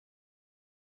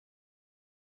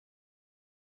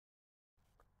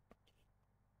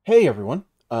Hey everyone,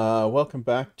 welcome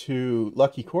back to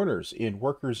Lucky Corners in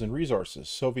Workers and Resources,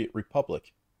 Soviet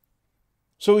Republic.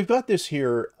 So we've got this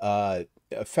here a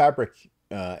fabric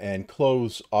and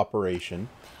clothes operation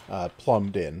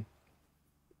plumbed in,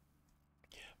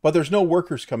 but there's no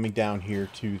workers coming down here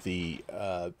to the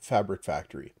fabric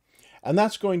factory. And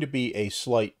that's going to be a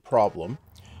slight problem.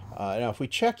 Now if we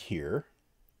check here,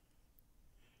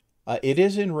 it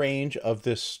is in range of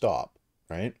this stop,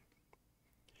 right?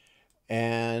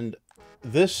 And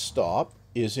this stop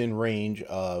is in range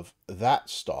of that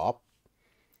stop,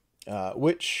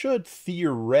 which should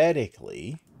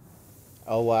theoretically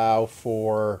allow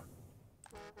for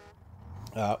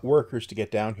workers to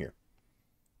get down here.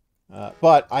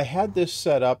 But I had this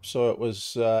set up so it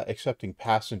was accepting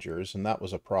passengers, and that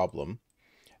was a problem.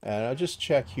 And I'll just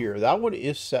check here. That one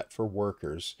is set for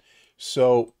workers.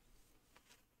 So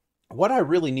what I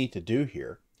really need to do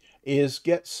here is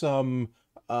get some,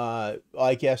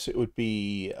 I guess it would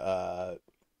be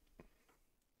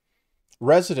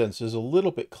residences a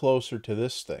little bit closer to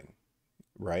this thing,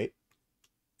 right?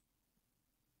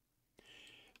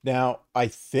 Now, I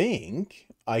think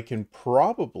I can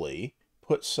probably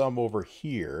put some over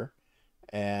here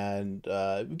and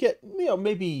get,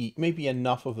 maybe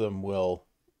enough of them will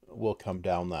come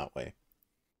down that way.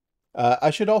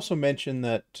 I should also mention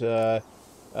that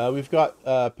we've got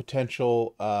a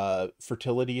potential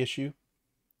fertility issue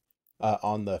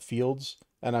on the fields,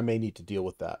 and I may need to deal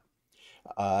with that.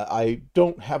 I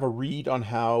don't have a read on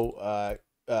how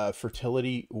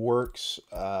fertility works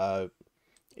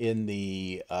in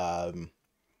the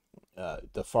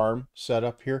farm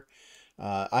setup here.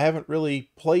 I haven't really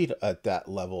played at that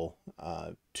level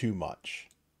too much.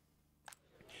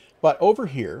 But over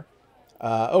here,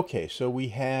 okay, so we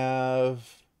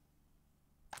have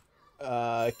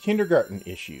kindergarten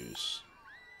issues.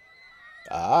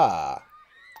 Ah,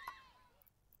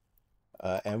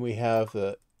 and we have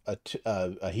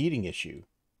a heating issue.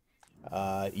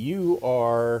 You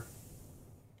are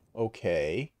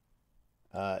okay.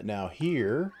 Now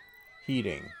here,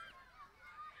 heating.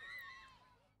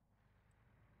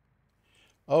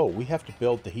 Oh, we have to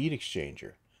build the heat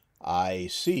exchanger. I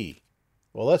see.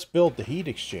 Well, let's build the heat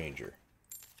exchanger.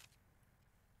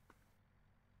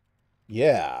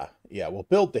 Yeah, we'll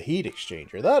build the heat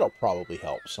exchanger. That'll probably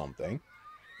help something.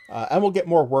 And we'll get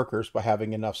more workers by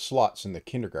having enough slots in the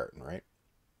kindergarten, right?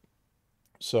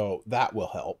 So that will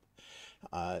help.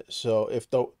 So if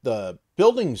the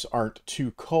buildings aren't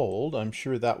too cold, I'm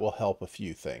sure that will help a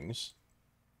few things.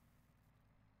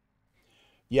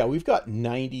 Yeah, we've got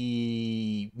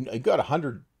 90, I've got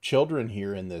 100 children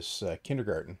here in this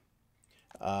kindergarten.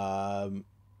 Um,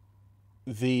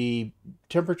 the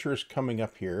temperature is coming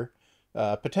up here.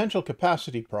 Potential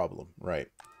capacity problem, right?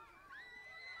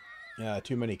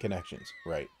 Too many connections,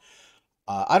 right?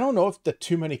 I don't know if the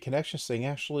too many connections thing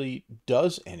actually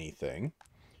does anything.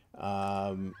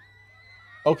 Um,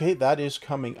 okay, that is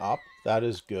coming up. That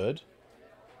is good.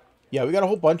 Yeah, we got a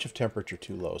whole bunch of temperature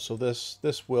too low, so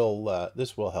this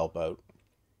will help out.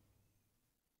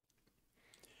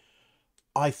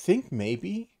 I think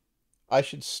maybe I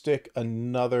should stick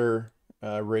another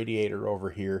radiator over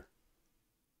here.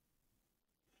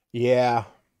 Yeah,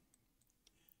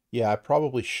 yeah, I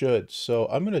probably should. So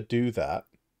I'm gonna do that.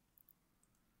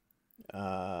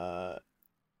 Uh,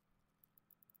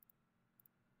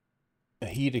 a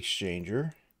heat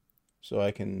exchanger, so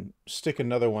I can stick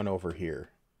another one over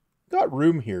here. Got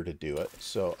room here to do it,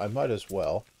 so I might as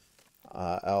well.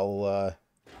 Uh, I'll uh,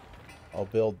 I'll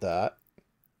build that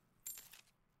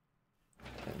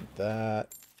and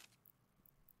that.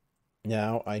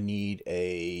 Now I need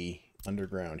a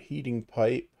underground heating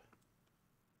pipe.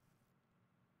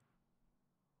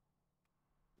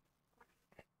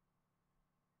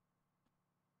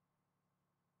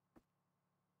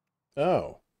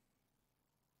 Oh,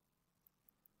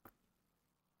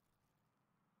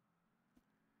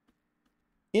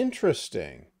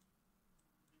 interesting.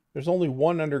 There's only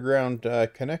one underground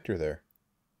connector there.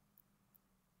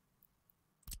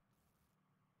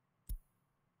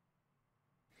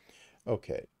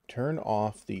 Okay, turn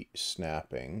off the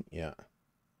snapping. Yeah.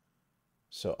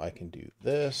 So I can do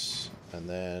this, and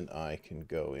then I can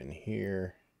go in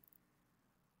here.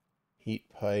 Heat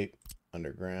pipe,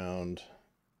 underground.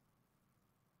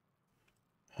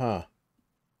 Huh.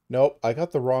 Nope, I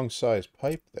got the wrong size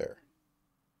pipe there.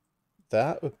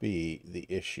 That would be the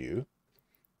issue.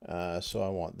 So I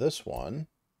want this one.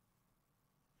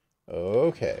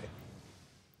 Okay.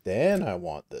 Then I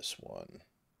want this one.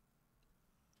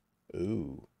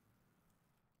 Ooh.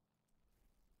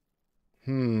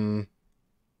 Hmm.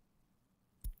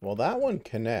 Well, that one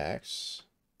connects.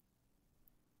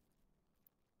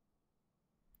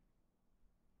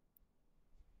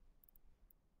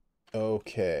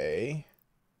 Okay.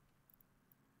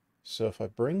 So if I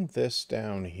bring this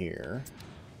down here...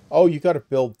 Oh, you got to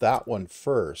build that one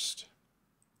first.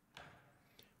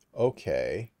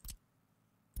 Okay.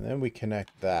 And then we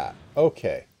connect that.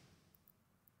 Okay.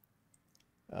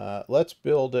 Let's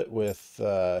build it with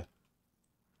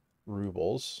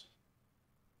rubles.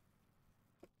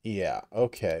 Yeah,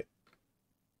 okay.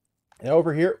 And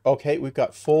over here, okay, we've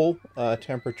got full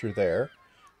temperature there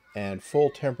and full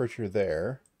temperature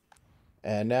there.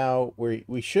 And now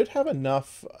we should have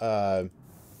enough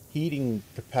heating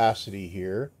capacity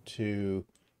here to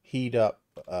heat up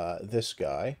this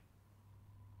guy,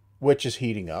 which is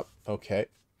heating up. Okay.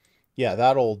 Yeah,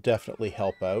 that'll definitely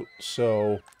help out.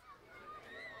 So,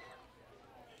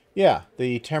 yeah,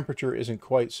 the temperature isn't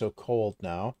quite so cold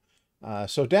now.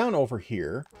 So down over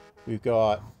here, we've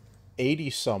got 80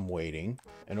 some waiting.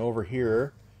 And over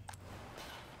here,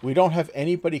 we don't have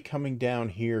anybody coming down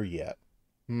here yet.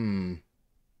 Hmm.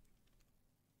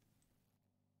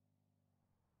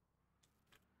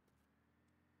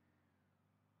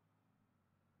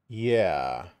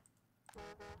 Yeah.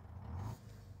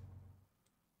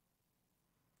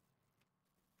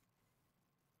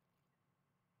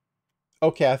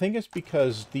 Okay, I think it's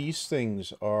because these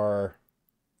things are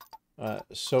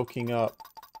soaking up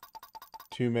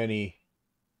too many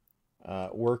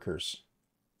workers.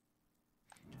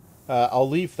 I'll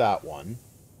leave that one.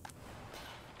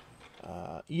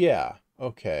 Yeah,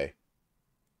 okay.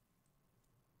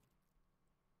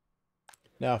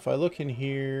 Now, if I look in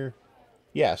here...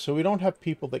 Yeah, so we don't have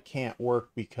people that can't work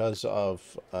because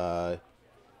of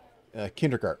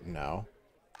kindergarten now.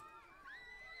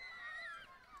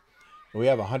 We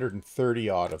have 130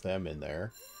 odd of them in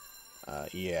there.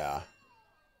 Yeah.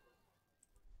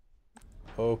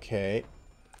 Okay.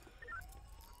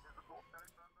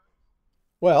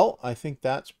 Well, I think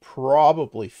that's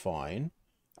probably fine.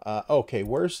 Okay,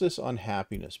 where's this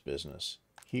unhappiness business?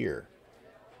 Here.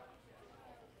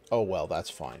 Oh, well, that's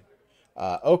fine.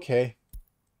 Okay.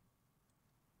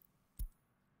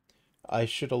 I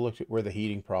should have looked at where the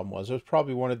heating problem was. It was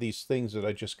probably one of these things that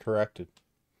I just corrected.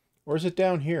 Or is it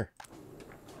down here?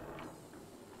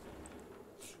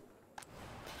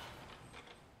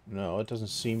 No, it doesn't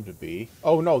seem to be.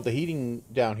 Oh, no, the heating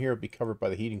down here would be covered by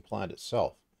the heating plant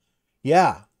itself.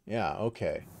 Yeah, yeah,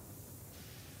 okay.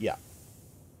 Yeah.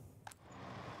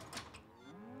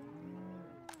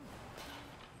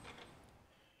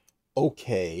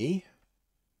 Okay.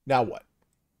 Now what?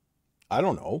 I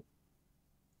don't know.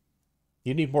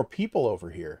 You need more people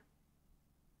over here.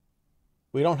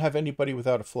 We don't have anybody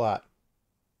without a flat.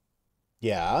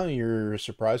 Yeah, you're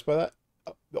surprised by that?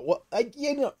 Well,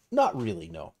 not really,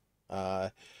 no.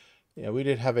 Yeah, we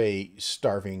did have a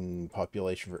starving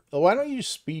population for... Why don't you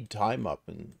just speed time up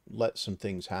and let some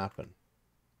things happen?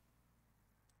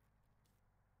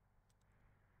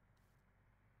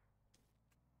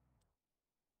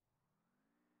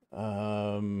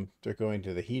 They're going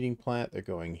to the heating plant. They're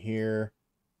going here.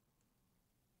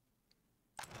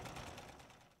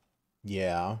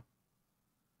 Yeah.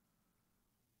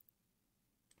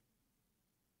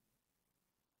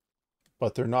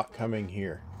 But they're not coming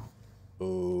here.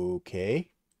 Okay.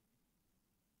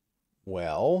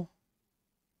 Well.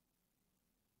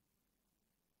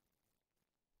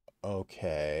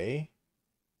 Okay.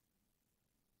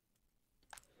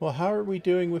 Well, how are we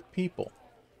doing with people?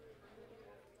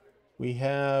 We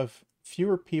have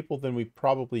fewer people than we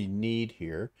probably need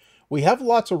here. We have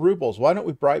lots of rubles. Why don't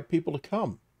we bribe people to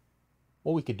come?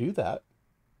 Well, we could do that.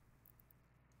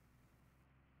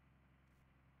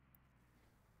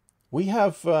 We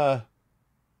have,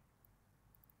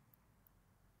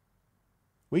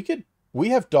 we could, we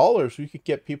have dollars. We could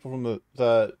get people from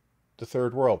the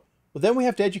third world. But then we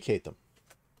have to educate them.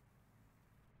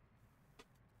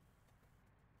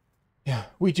 Yeah,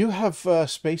 we do have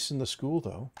space in the school,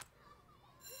 though.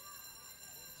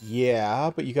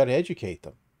 Yeah, but you got to educate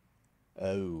them.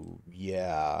 Oh,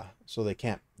 yeah. So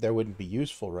they wouldn't be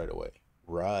useful right away.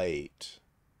 Right.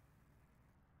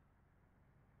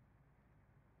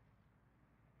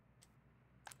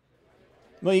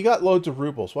 Well, you got loads of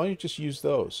rubles. Why don't you just use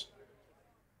those?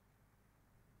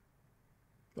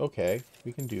 Okay,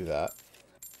 we can do that.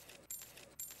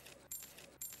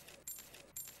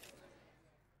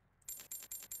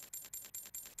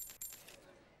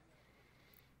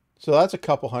 So that's a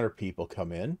couple hundred people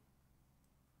come in.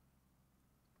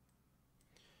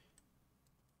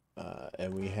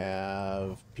 And we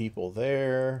have people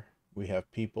there. We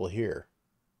have people here.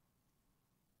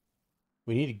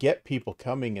 We need to get people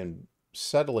coming and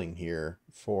settling here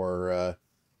for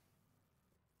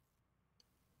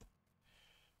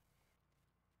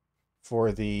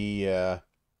the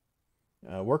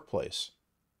workplace.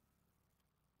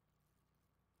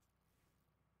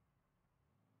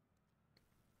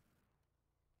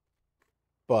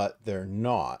 But they're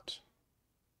not.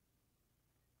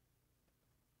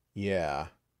 Yeah.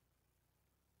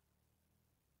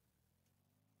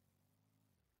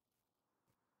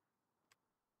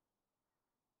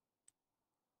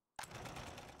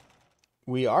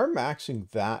 We are maxing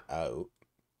that out.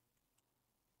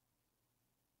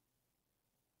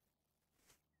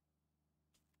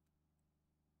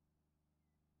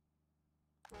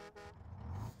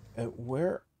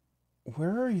 Where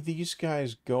are these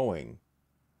guys going?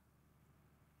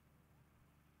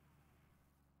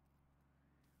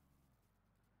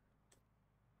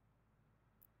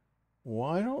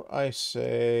 Why don't I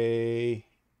say...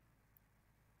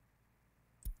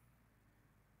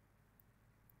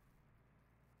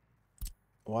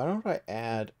 Why don't I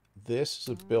add this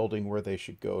as a building where they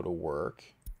should go to work?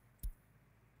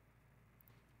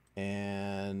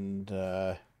 And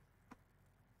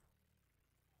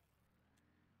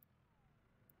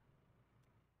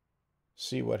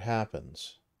see what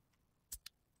happens.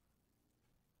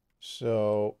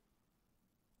 So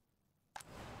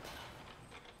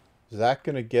is that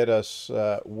going to get us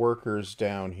workers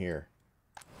down here?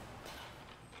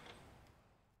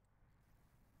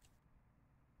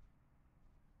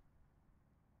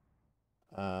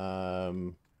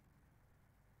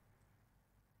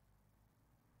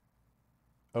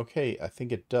 Okay, I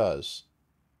think it does.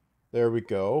 There we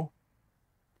go.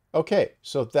 Okay,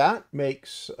 so that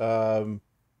makes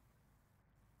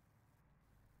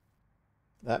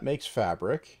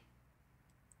fabric.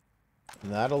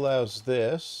 And that allows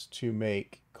this to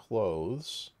make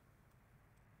clothes,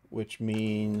 which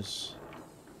means...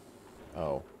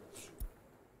 Oh.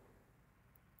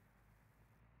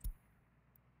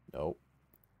 Nope.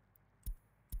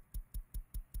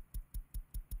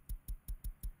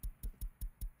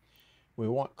 We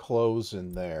want clothes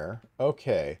in there.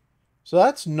 Okay. So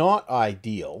that's not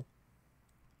ideal.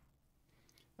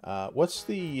 What's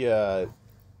the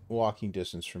walking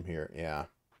distance from here? Yeah.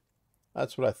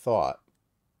 That's what I thought.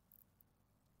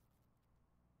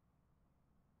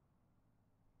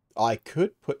 I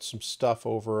could put some stuff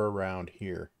over around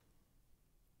here.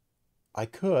 I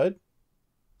could.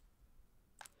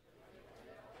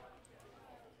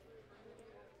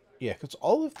 Yeah, because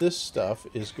all of this stuff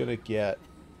is going to get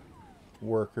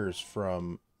workers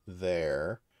from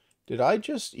there. Did I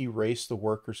just erase the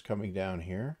workers coming down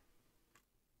here?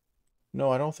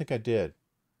 No, I don't think I did.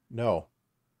 No.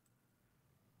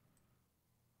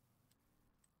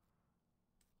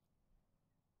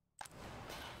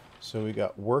 So we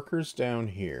got workers down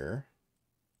here.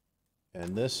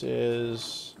 And this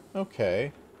is...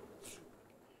 Okay.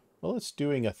 Well, it's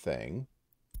doing a thing.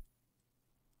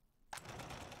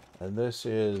 And this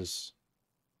is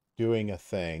doing a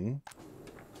thing.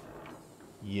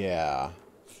 Yeah.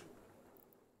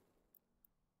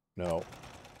 No.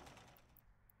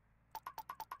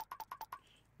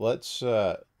 Let's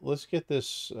get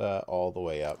this all the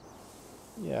way up.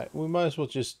 Yeah, we might as well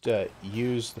just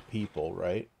use the people,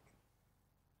 right?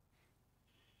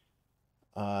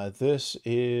 This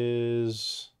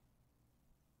is...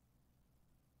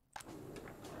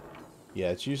 Yeah,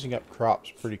 it's using up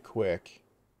crops pretty quick.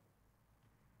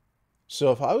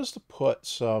 So if I was to put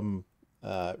some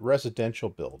residential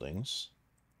buildings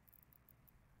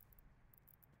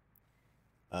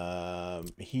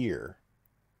here,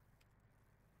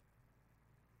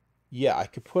 yeah, I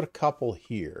could put a couple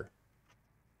here.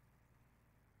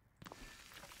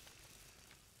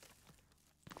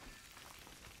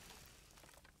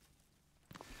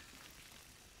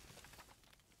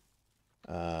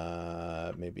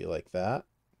 Maybe like that.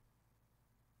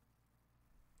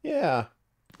 Yeah,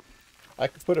 I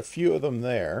could put a few of them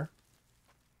there.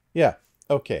 Yeah,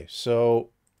 okay, so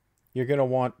you're going to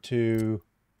want to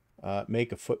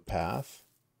make a footpath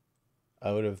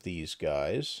out of these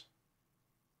guys.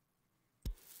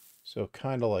 So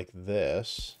kind of like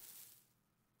this.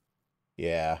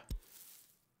 Yeah.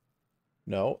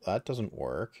 No, that doesn't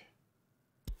work.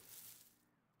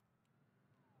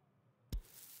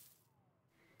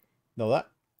 No, that...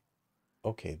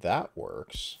 Okay, that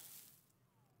works.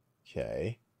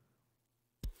 Okay.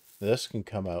 This can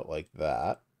come out like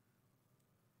that.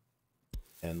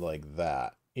 And like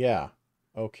that. Yeah.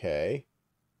 Okay.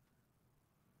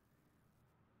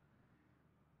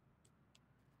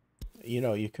 You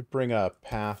know, you could bring a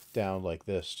path down like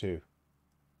this too.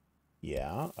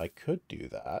 Yeah, I could do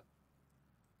that.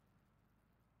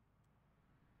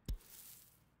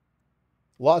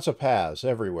 Lots of paths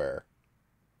everywhere.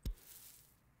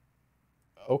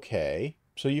 Okay.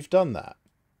 So you've done that.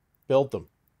 Build them.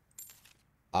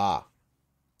 Ah,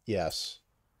 yes.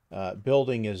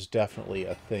 Building is definitely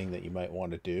a thing that you might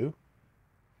want to do.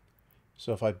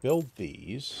 So if I build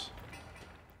these...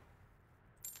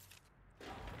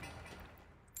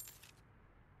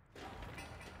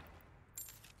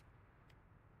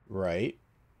 Right.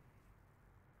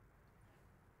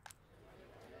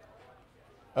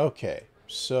 Okay,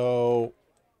 so...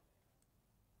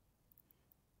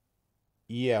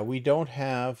 Yeah, we don't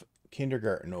have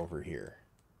kindergarten over here.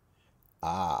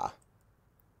 Ah,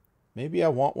 maybe I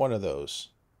want one of those.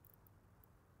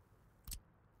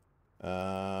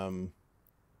 Um,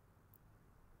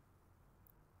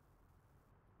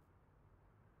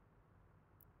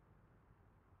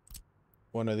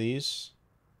 one of these.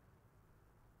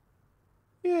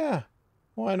 Yeah,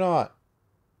 why not?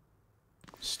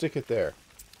 Stick it there.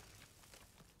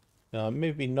 Now,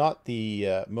 maybe not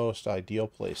the most ideal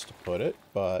place to put it,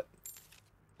 but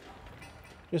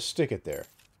just stick it there.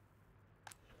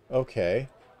 Okay.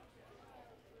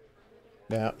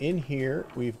 Now, in here,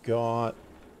 we've got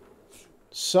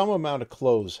some amount of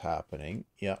clothes happening.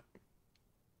 Yep.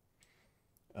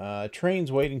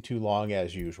 Train's waiting too long,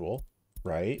 as usual.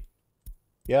 Right.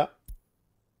 Yep.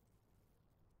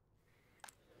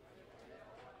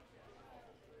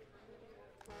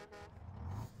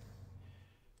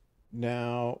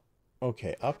 Now,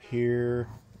 okay, up here.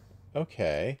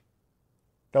 Okay.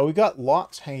 Now, we got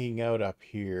lots hanging out up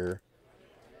here.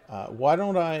 Why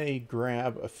don't I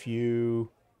grab a few...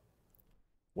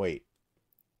 Wait.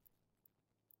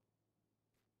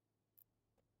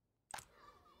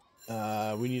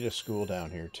 We need a school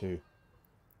down here, too.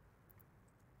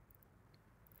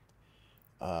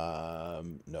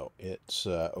 No, it's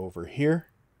over here.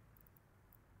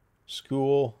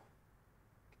 School.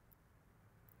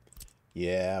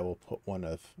 Yeah, we'll put one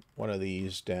of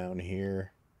these down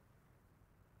here.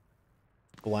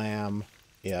 Blam.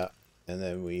 Yeah, and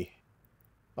then we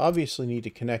obviously need to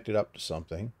connect it up to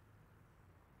something.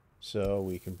 So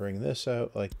we can bring this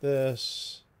out like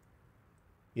this.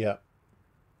 Yeah.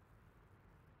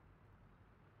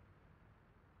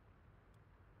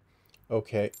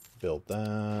 Okay, build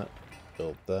that.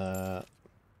 Build that.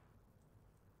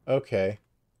 Okay.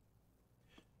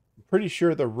 I'm pretty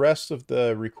sure the rest of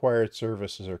the required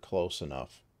services are close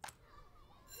enough.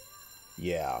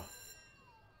 Yeah.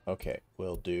 Okay,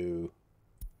 we'll do...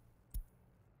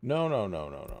 No, no, no,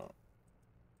 no, no.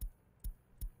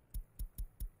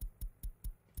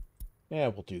 Yeah,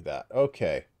 we'll do that.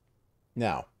 Okay.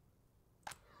 Now.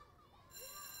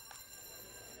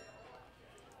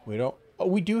 We don't... Oh,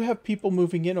 we do have people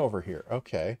moving in over here.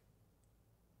 Okay.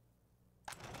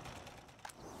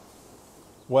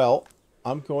 Well,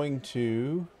 I'm going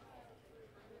to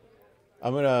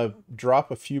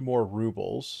drop a few more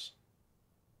rubles.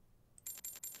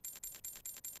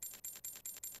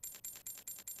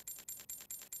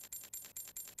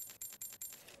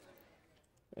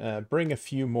 Bring a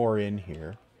few more in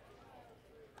here.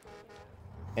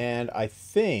 And I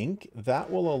think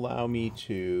that will allow me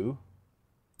to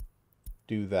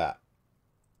do that.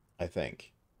 I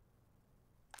think.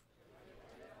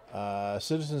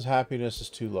 Citizens' happiness is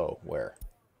too low. Where?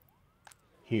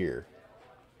 Here.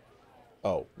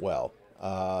 Oh, well.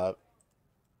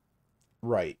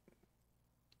 Right.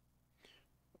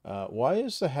 Why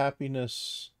is the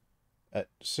happiness at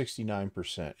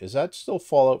 69%? Is that still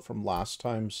fallout from last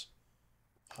time's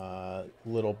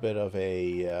little bit of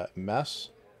a mess?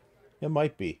 It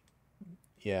might be.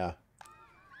 Yeah.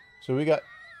 So we got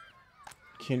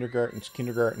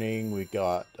kindergartening. We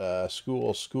got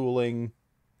schooling.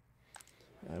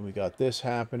 And we got this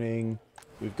happening.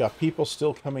 We've got people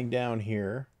still coming down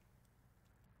here.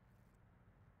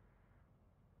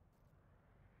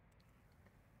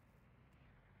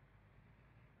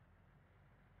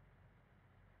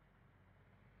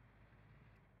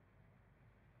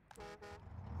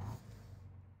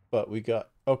 But we got...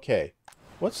 Okay.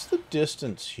 What's the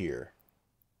distance here?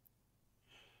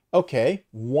 Okay.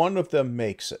 One of them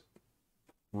makes it.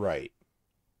 Right.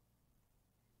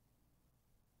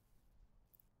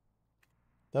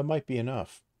 That might be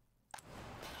enough.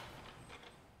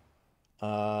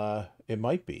 It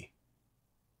might be.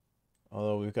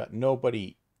 Although we've got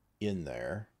nobody in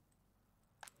there.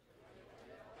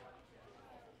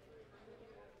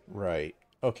 Right.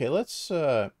 Okay, let's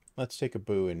take a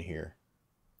boo in here.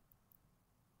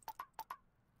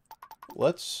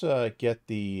 Let's get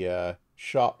the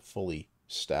shop fully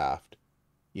staffed.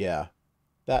 Yeah,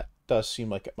 that does seem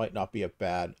like it might not be a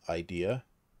bad idea.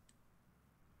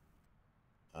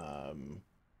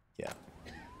 Yeah.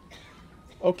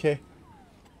 Okay.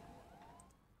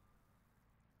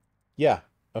 Yeah.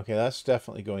 Okay, that's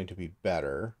definitely going to be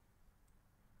better.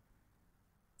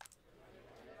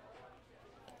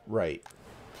 Right.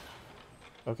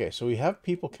 Okay, so we have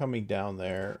people coming down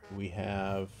there. We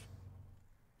have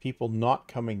people not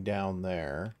coming down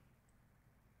there.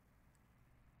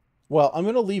 Well, I'm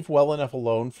going to leave well enough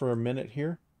alone for a minute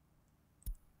here,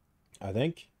 I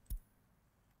think.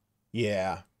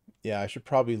 Yeah. Yeah, I should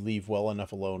probably leave well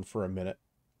enough alone for a minute.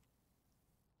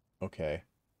 Okay.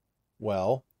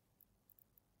 Well,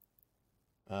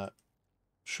 uh,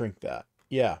 shrink that.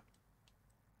 Yeah.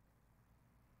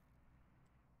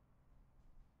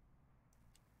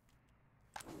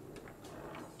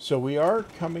 So we are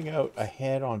coming out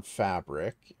ahead on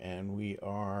fabric, and we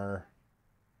are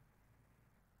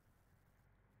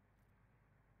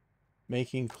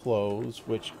making clothes,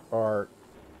 which are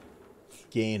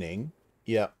gaining.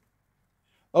 Yep.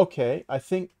 Okay, I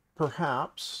think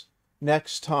perhaps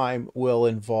next time will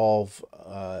involve,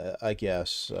 I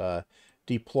guess,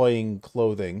 deploying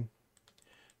clothing.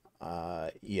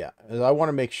 Yeah, and I want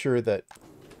to make sure that,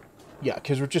 yeah,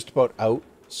 because we're just about out,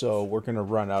 so we're going to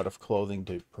run out of clothing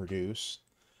to produce.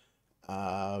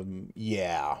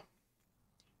 Yeah,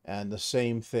 and the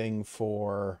same thing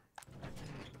for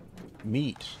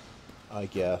meat, I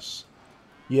guess.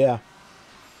 Yeah,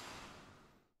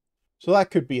 so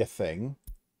that could be a thing.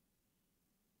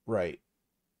 Right.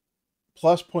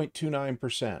 Plus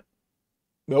 0.29%.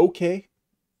 Okay.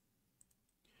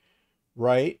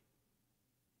 Right.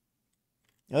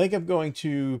 I think I'm going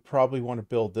to probably want to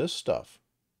build this stuff.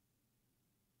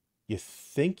 You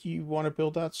think you want to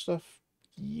build that stuff?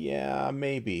 Yeah,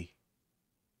 maybe.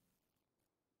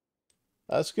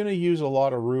 That's going to use a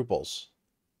lot of rubles.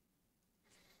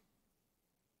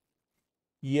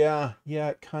 Yeah,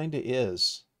 it kind of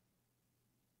is.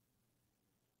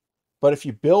 But if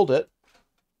you build it,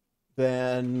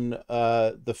 then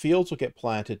the fields will get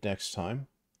planted next time.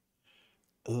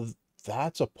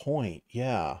 That's a point,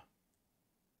 yeah.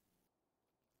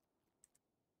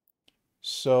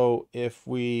 So if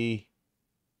we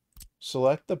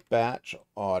select the batch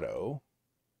auto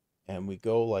and we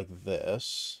go like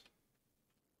this,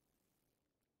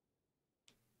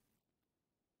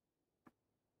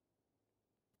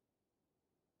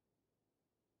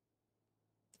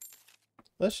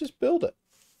 let's just build it.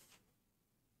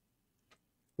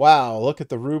 Wow, look at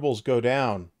the rubles go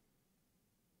down.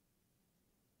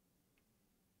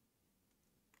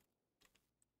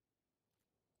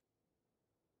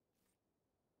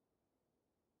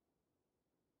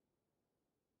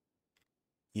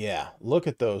 Yeah, look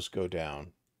at those go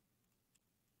down.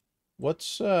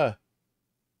 What's, oh,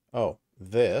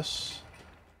 this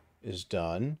is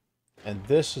done. And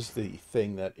this is the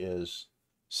thing that is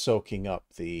soaking up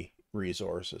the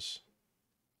resources.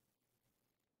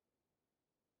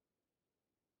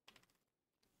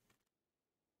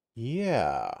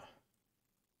 Yeah.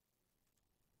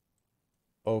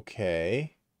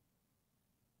 Okay.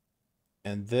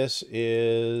 And this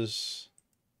is...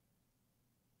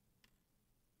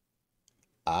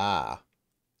 Ah.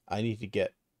 I need to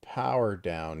get power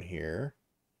down here.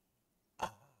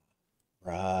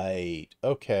 Right.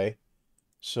 Okay.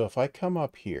 So if I come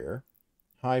up here,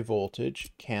 high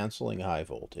voltage, canceling high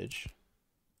voltage.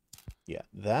 Yeah,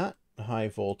 that high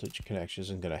voltage connection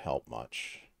isn't going to help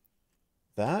much.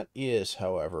 That is,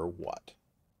 however, what?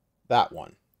 That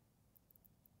one.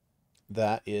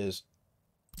 That is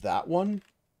that one.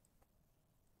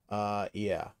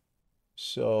 Yeah.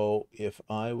 So if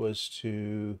I was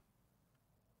to,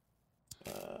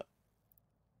 uh,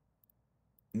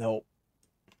 nope.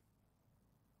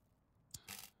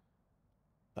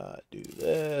 Do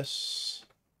this.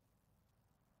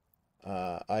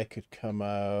 I could come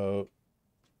out.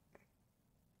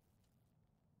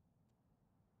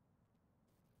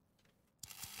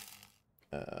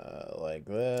 Like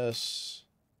this.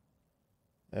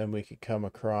 And we could come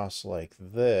across like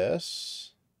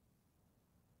this.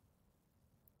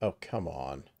 Oh, come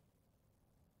on.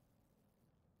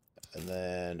 And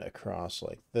then across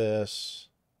like this.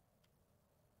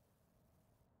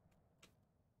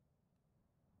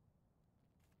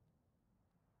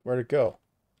 Where'd it go?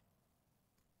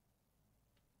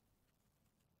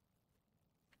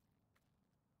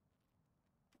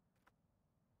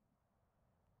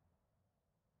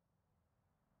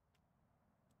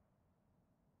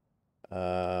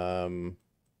 Um,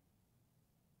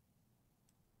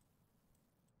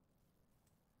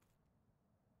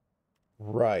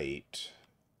 right.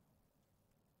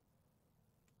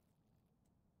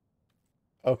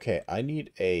 Okay, I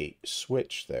need a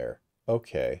switch there.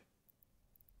 Okay.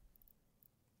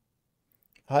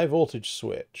 High voltage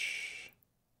switch.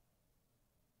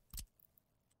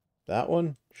 That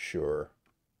one? Sure.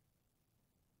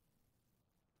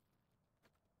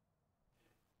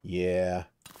 Yeah.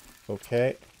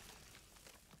 Okay.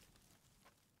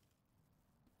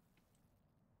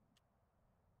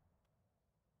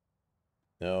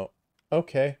 No.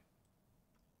 Okay.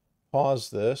 Pause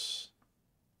this.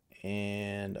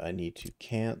 And I need to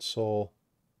cancel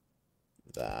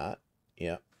that.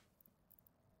 Yep.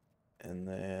 And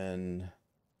then...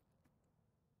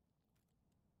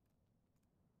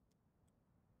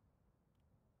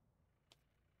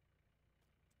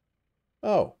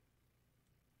 Oh.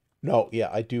 No, yeah,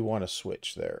 I do want to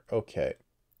switch there. Okay.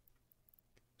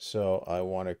 So I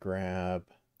want to grab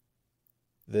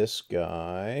this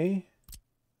guy.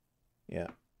 Yeah.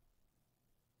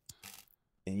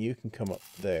 And you can come up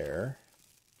there.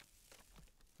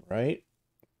 Right?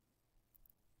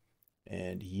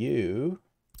 And you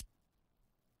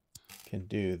can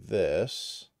do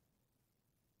this.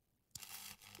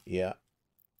 Yeah.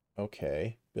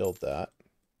 Okay. Build that.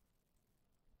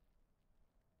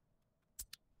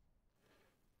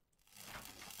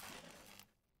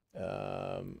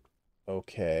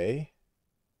 Okay.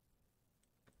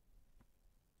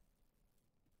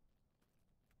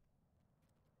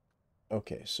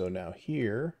 Okay, so now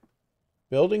here,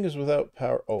 building is without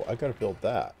power. Oh, I gotta build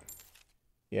that.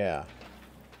 Yeah.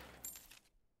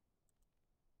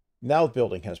 Now the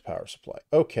building has power supply.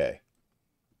 Okay.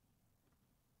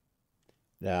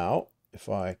 Now, if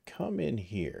I come in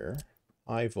here,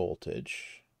 high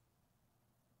voltage.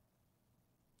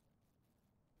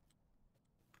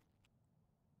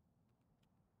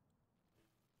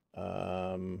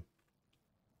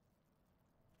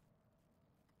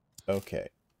 Okay,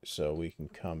 so we can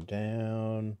come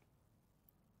down,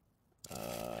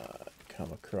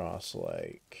 come across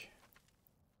like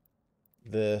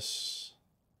this.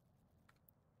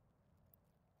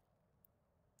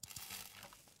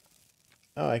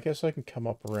 Oh, I guess I can come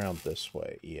up around this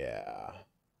way. Yeah.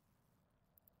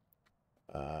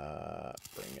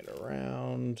 Bring it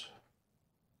around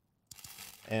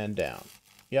and down.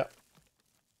 Yep.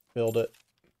 Build it.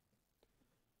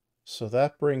 So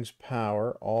that brings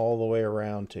power all the way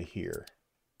around to here,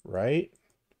 right?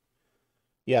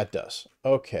 Yeah, it does.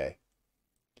 Okay.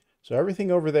 So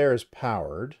everything over there is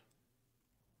powered.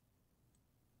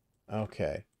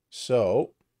 Okay.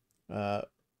 So, what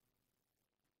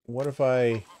if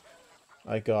I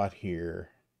got here?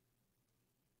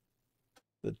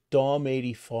 The DOM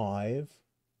 85.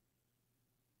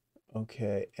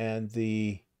 Okay, and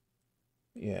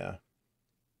yeah.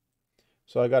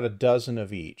 So I got a dozen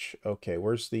of each. Okay,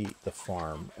 where's the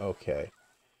farm? Okay.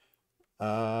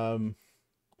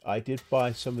 I did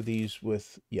buy some of these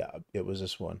with, yeah, it was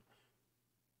this one.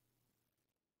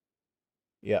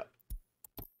 Yeah.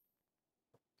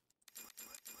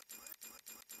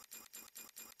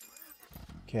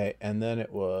 Okay, and then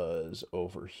it was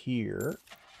over here.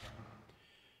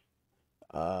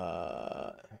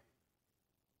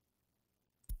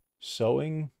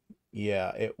 Sewing.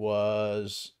 Yeah, it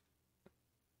was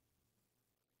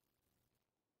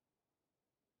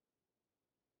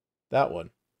that one.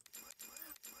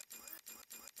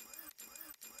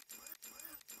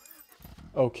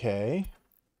 Okay.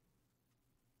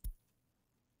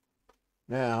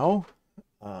 Now,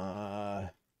 I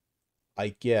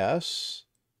guess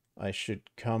I should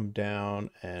come down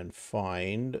and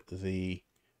find the...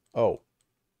 Oh.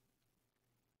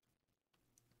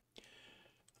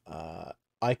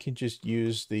 I can just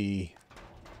use the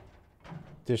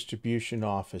distribution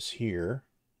office here.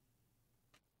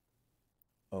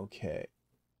 Okay.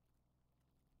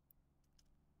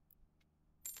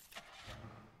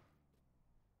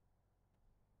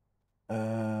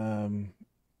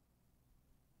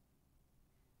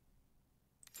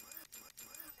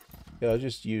 Yeah, I'll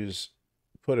just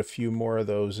put a few more of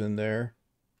those in there.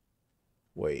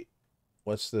 Wait,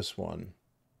 what's this one?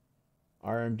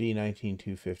 RMD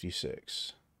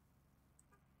 19256.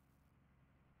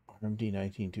 RMD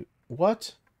 192.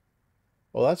 What?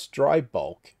 Well, that's dry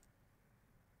bulk.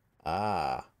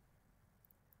 Ah.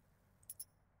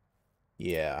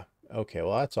 Yeah. Okay,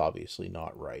 well, that's obviously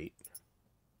not right.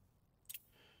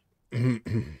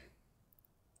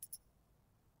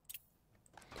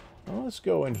 Well, let's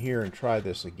go in here and try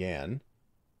this again.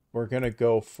 We're going to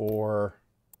go for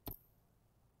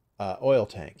oil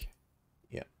tank.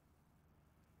 Yeah.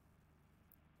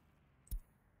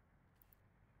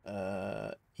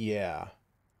 Yeah.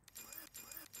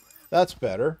 That's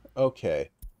better. Okay.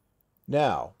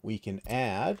 Now, we can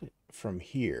add from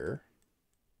here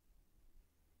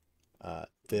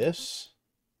this,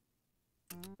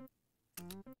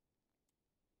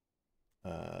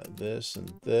 this,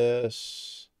 and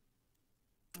this.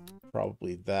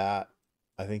 Probably that.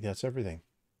 I think that's everything.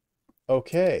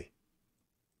 Okay.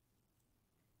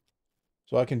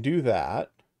 So I can do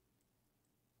that.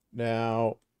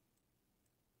 Now,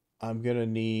 I'm going to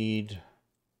need...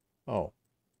 Oh.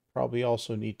 Probably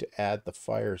also need to add the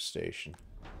fire station.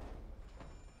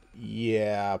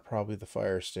 Yeah, probably the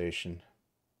fire station.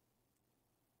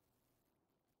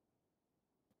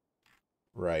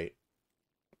 Right.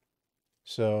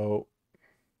 So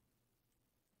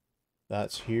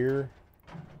that's here.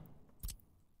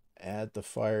 Add the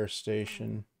fire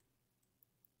station.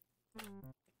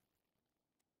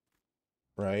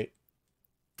 Right.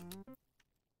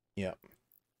 Yep.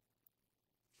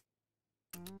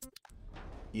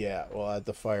 Yeah, we'll add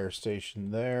the fire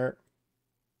station there.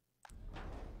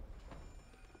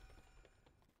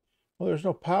 Well, there's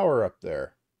no power up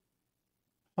there.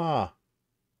 Huh.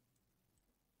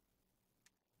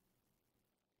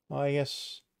 Well, I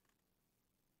guess...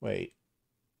 Wait.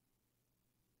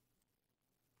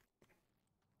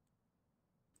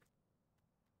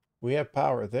 We have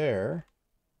power there.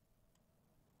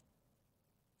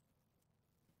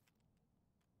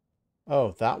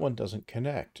 Oh, that one doesn't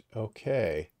connect.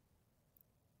 Okay.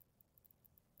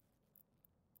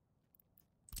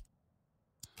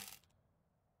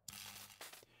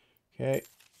 Okay,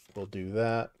 we'll do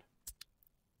that.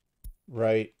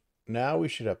 Right. Now we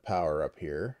should have power up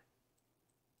here.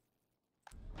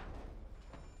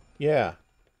 Yeah.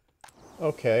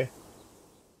 Okay.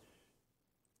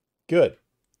 Good.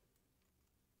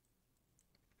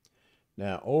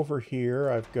 Now over here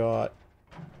I've got,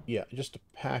 yeah, just a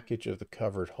package of the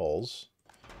covered hulls.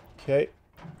 Okay.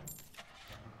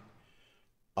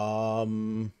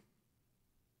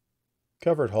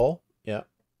 Covered hull. Yeah.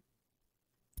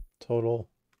 Total.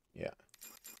 Yeah.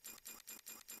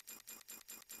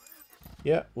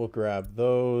 Yeah, we'll grab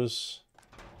those.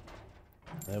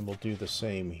 Then we'll do the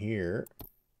same here.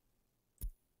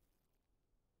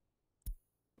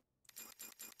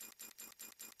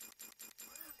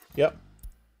 Yep.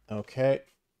 Okay.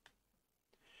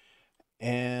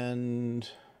 And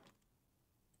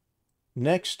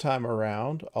next time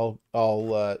around,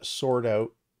 I'll sort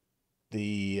out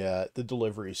the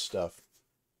delivery stuff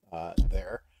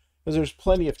there, because there's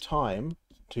plenty of time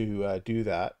to do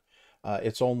that.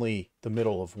 It's only the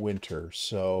middle of winter,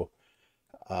 so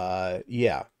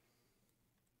yeah.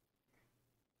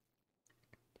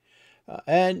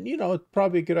 And you know, it's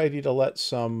probably a good idea to let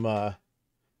some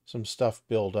stuff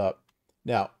build up.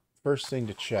 Now, first thing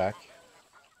to check.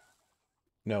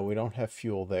 No, we don't have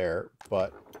fuel there,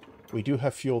 but we do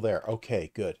have fuel there.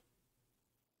 Okay, good.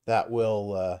 That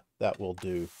will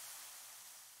do.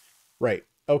 Right.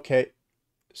 Okay.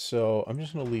 So I'm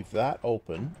just going to leave that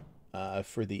open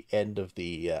for the end of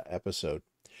the episode.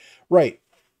 Right.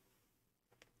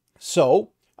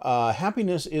 So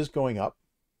happiness is going up.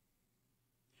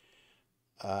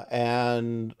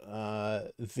 And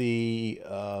the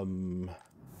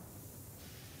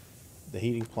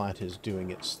heating plant is doing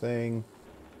its thing.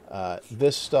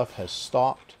 This stuff has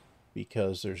stopped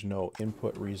because there's no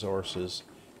input resources.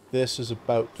 This is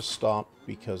about to stop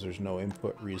because there's no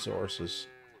input resources.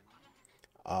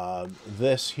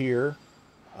 This here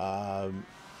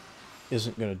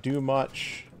isn't going to do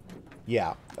much.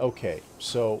 Yeah, okay.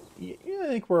 So yeah, I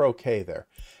think we're okay there.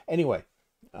 Anyway,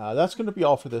 that's going to be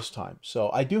all for this time. So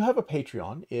I do have a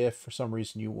Patreon. If for some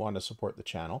reason you want to support the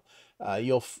channel,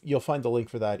 you'll find the link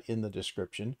for that in the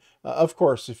description. Of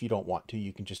course, if you don't want to,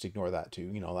 you can just ignore that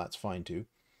too. You know, that's fine too.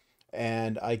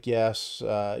 And I guess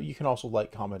you can also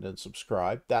like, comment, and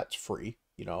subscribe. That's free.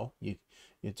 You know,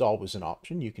 it's always an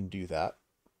option. You can do that.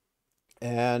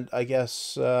 And I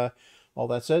guess all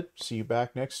that said, see you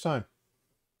back next time.